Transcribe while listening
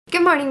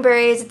Good morning,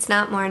 berries. It's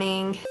not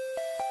morning.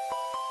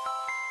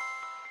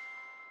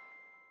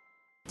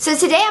 So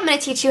today I'm going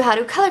to teach you how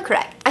to color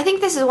correct. I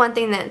think this is one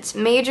thing that's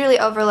majorly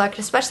overlooked,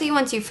 especially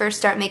once you first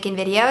start making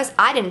videos.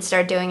 I didn't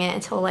start doing it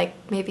until like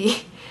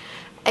maybe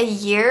a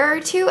year or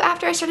two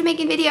after I started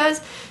making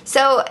videos.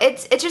 So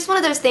it's just one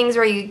of those things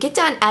where you get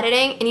done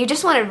editing and you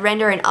just want to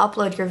render and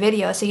upload your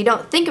video, so you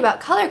don't think about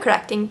color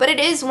correcting, but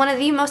it is one of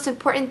the most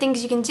important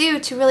things you can do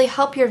to really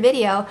help your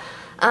video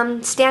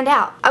stand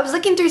out. I was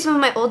looking through some of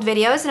my old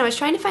videos and I was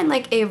trying to find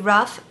like a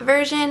rough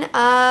version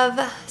of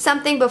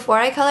something before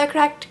I color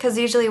correct, because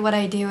usually what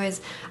I do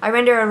is I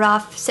render a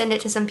rough, send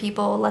it to some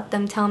people, let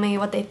them tell me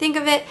what they think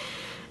of it,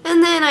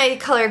 and then I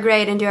color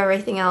grade and do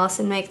everything else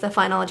and make the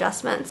final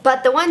adjustments.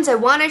 But the ones I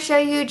want to show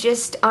you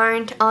just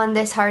aren't on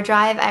this hard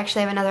drive. I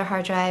actually have another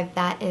hard drive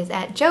that is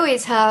at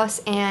Joey's house,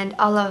 and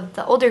all of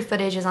the older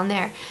footage is on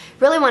there.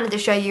 Really wanted to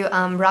show you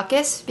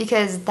Ruckus,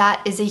 because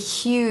that is a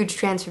huge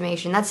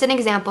transformation. That's an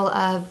example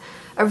of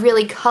a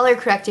really color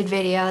corrected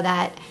video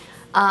that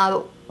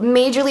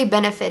majorly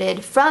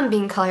benefited from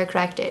being color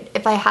corrected.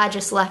 If I had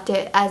just left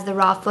it as the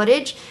raw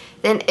footage,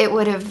 then it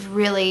would have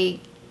really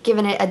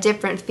given it a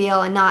different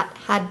feel and not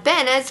had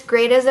been as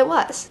great as it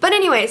was. But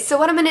anyways, so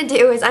what I'm going to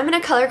do is I'm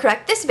going to color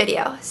correct this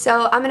video.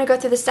 So I'm going to go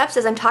through the steps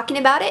as I'm talking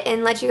about it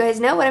and let you guys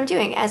know what I'm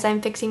doing as I'm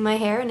fixing my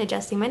hair and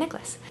adjusting my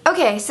necklace.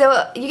 Okay,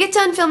 so you get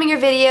done filming your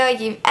video,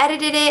 you've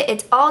edited it,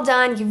 it's all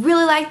done, you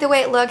really like the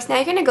way it looks, now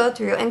you're going to go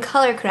through and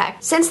color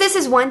correct. Since this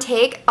is one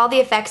take, all the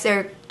effects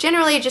are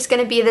generally just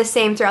going to be the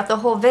same throughout the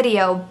whole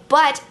video,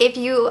 but if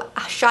you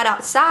shot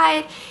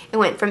outside and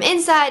went from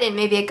inside and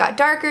maybe it got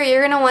darker,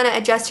 you're going to want to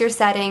adjust your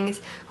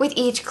settings with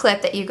each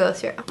clip that you go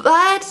through.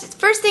 But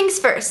first things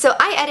first, so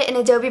I edit in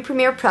Adobe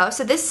Premiere Pro,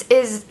 so this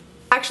is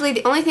actually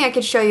the only thing I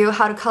could show you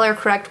how to color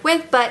correct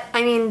with, but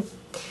I mean,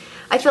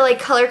 I feel like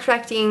color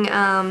correcting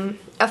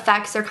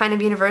effects are kind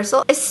of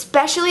universal,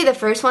 especially the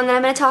first one that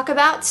I'm going to talk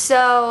about,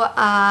 so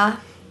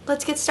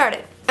let's get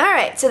started.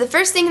 Alright, so the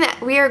first thing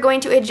that we are going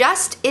to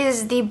adjust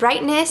is the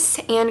brightness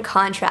and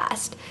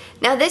contrast.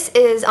 Now this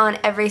is on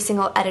every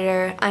single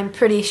editor, I'm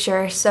pretty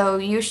sure, so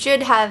you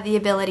should have the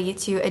ability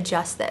to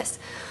adjust this.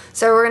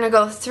 So we're going to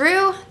go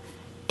through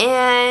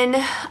and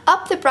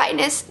up the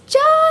brightness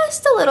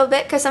just a little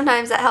bit, because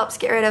sometimes that helps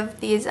get rid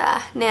of these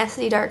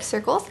nasty dark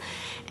circles.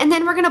 And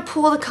then we're going to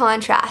pull the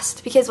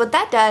contrast, because what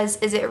that does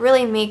is it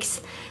really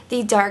makes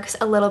the darks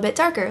a little bit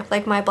darker,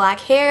 like my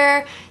black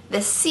hair,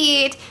 the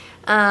seat,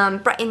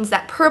 brightens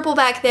that purple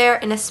back there,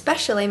 and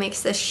especially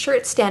makes this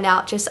shirt stand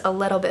out just a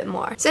little bit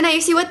more. So now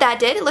you see what that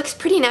did. It looks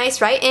pretty nice,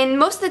 right? And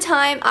most of the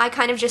time I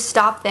kind of just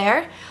stop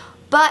there.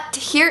 But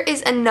here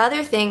is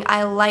another thing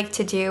I like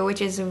to do, which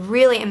is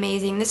really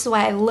amazing. This is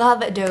why I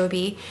love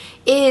Adobe,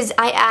 is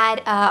I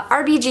add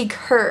RGB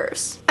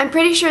curves. I'm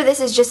pretty sure this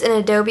is just an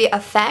Adobe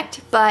effect,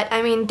 but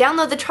I mean,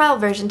 download the trial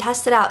version,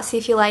 test it out, see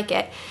if you like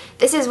it.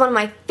 This is one of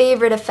my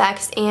favorite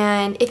effects,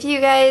 and if you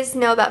guys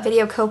know about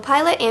Video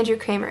Copilot, Andrew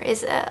Kramer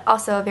is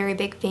also a very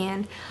big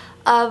fan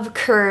of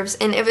curves,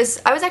 and I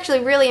was actually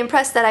really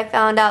impressed that I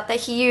found out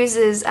that he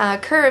uses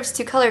curves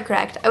to color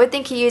correct. I would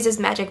think he uses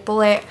Magic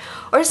Bullet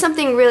or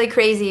something really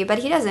crazy, but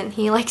he doesn't.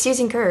 He likes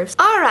using curves.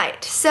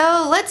 Alright,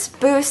 so let's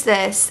boost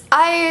this.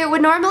 I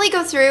would normally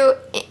go through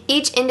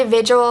each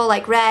individual,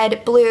 like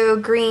red, blue,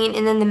 green,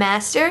 and then the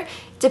master,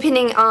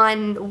 depending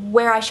on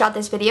where I shot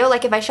this video.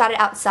 Like if I shot it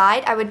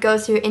outside, I would go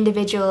through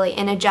individually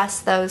and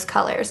adjust those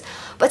colors.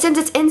 But since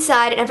it's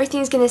inside and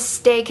everything's going to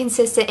stay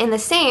consistent and the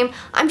same,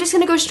 I'm just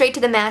going to go straight to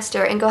the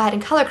master and go ahead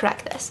and color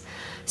correct this.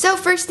 So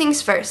first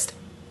things first,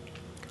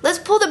 let's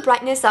pull the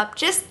brightness up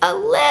just a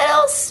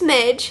little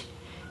smidge,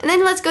 and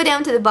then let's go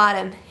down to the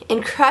bottom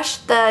and crush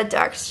the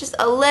darks just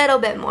a little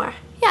bit more.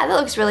 Yeah, that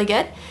looks really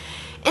good.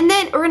 And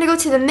then we're going to go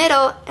to the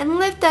middle and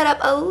lift that up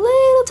a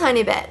little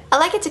tiny bit. I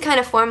like it to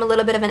kind of form a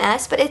little bit of an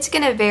S, but it's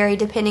going to vary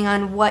depending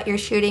on what you're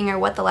shooting or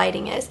what the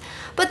lighting is.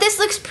 But this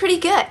looks pretty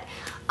good.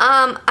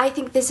 I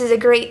think this is a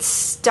great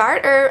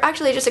start, or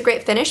actually just a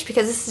great finish,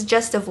 because this is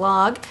just a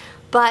vlog.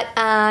 But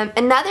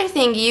another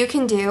thing you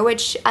can do,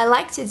 which I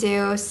like to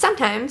do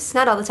sometimes,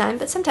 not all the time,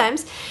 but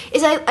sometimes,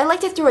 is I like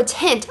to throw a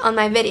tint on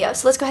my video.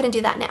 So let's go ahead and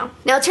do that now.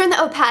 Now turn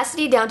the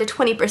opacity down to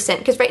 20%,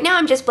 because right now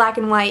I'm just black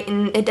and white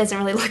and it doesn't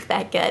really look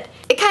that good.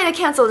 It kind of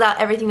cancels out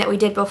everything that we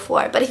did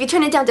before, but if you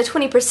turn it down to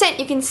 20%,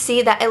 you can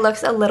see that it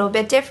looks a little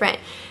bit different.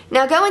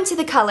 Now go into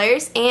the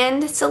colors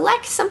and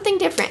select something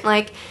different.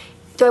 Like,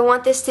 do I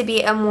want this to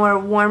be a more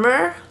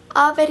warmer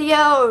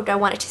video, or do I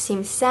want it to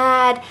seem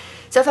sad?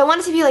 So if I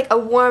want it to be like a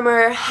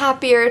warmer,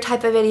 happier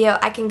type of video,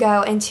 I can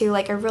go into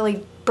like a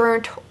really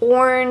burnt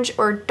orange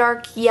or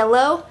dark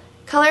yellow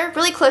color,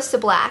 really close to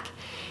black,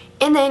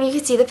 and then you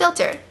can see the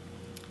filter.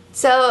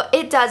 So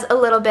it does a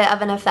little bit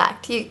of an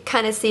effect. You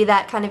kind of see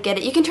that, kind of get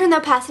it. You can turn the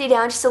opacity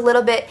down just a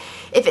little bit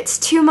if it's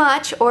too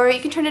much, or you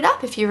can turn it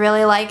up if you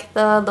really like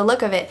the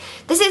look of it.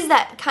 This is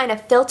that kind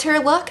of filter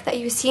look that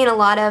you see in a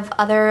lot of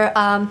other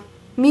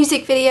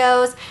music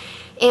videos.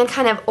 and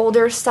kind of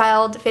older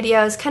styled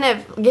videos. Kind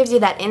of gives you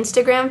that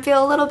Instagram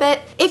feel a little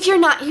bit. If you're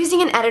not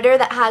using an editor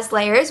that has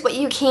layers, what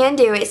you can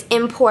do is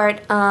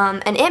import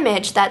an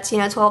image that's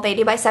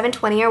 1280 by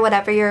 720 or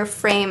whatever your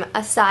frame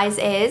size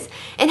is,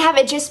 and have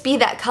it just be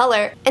that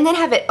color, and then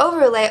have it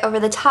overlay over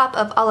the top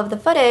of all of the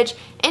footage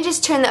and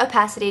just turn the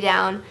opacity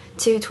down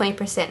to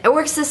 20%. It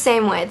works the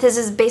same way. This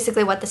is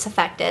basically what this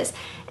effect is.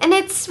 And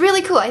it's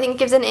really cool. I think it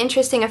gives an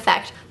interesting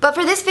effect. But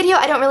for this video,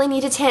 I don't really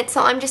need a tint,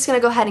 so I'm just going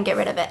to go ahead and get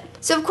rid of it.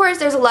 So of course,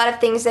 there's a lot of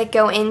things that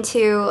go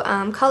into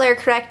color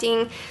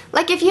correcting.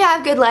 Like if you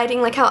have good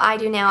lighting, like how I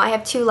do now, I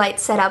have two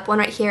lights set up, one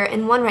right here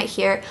and one right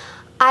here.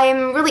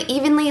 I'm really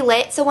evenly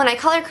lit, so when I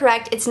color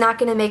correct, it's not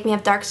going to make me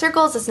have dark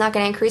circles, it's not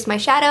going to increase my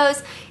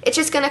shadows, it's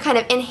just going to kind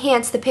of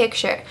enhance the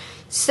picture.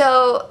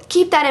 So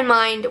keep that in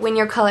mind when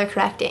you're color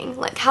correcting.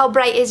 Like, how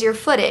bright is your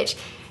footage?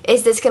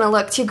 Is this going to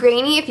look too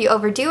grainy if you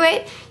overdo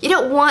it? You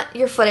don't want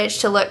your footage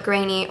to look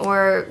grainy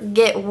or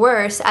get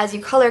worse as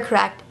you color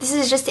correct. This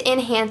is just to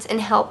enhance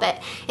and help it.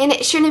 And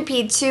it shouldn't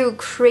be too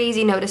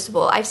crazy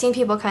noticeable. I've seen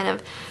people kind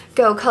of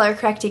go color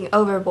correcting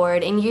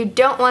overboard, and you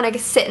don't want to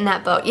sit in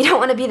that boat. You don't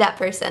want to be that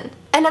person.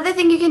 Another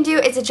thing you can do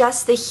is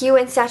adjust the hue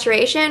and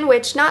saturation,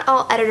 which not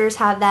all editors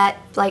have that,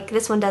 like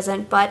this one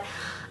doesn't, but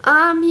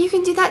you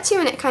can do that too,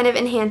 and it kind of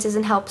enhances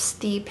and helps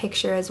the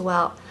picture as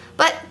well.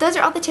 But those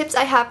are all the tips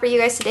I have for you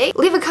guys today.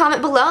 Leave a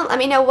comment below and let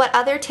me know what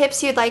other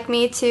tips you'd like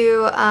me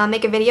to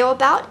make a video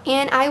about,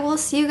 and I will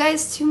see you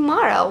guys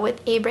tomorrow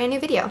with a brand new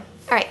video.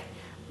 Alright,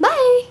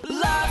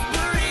 bye!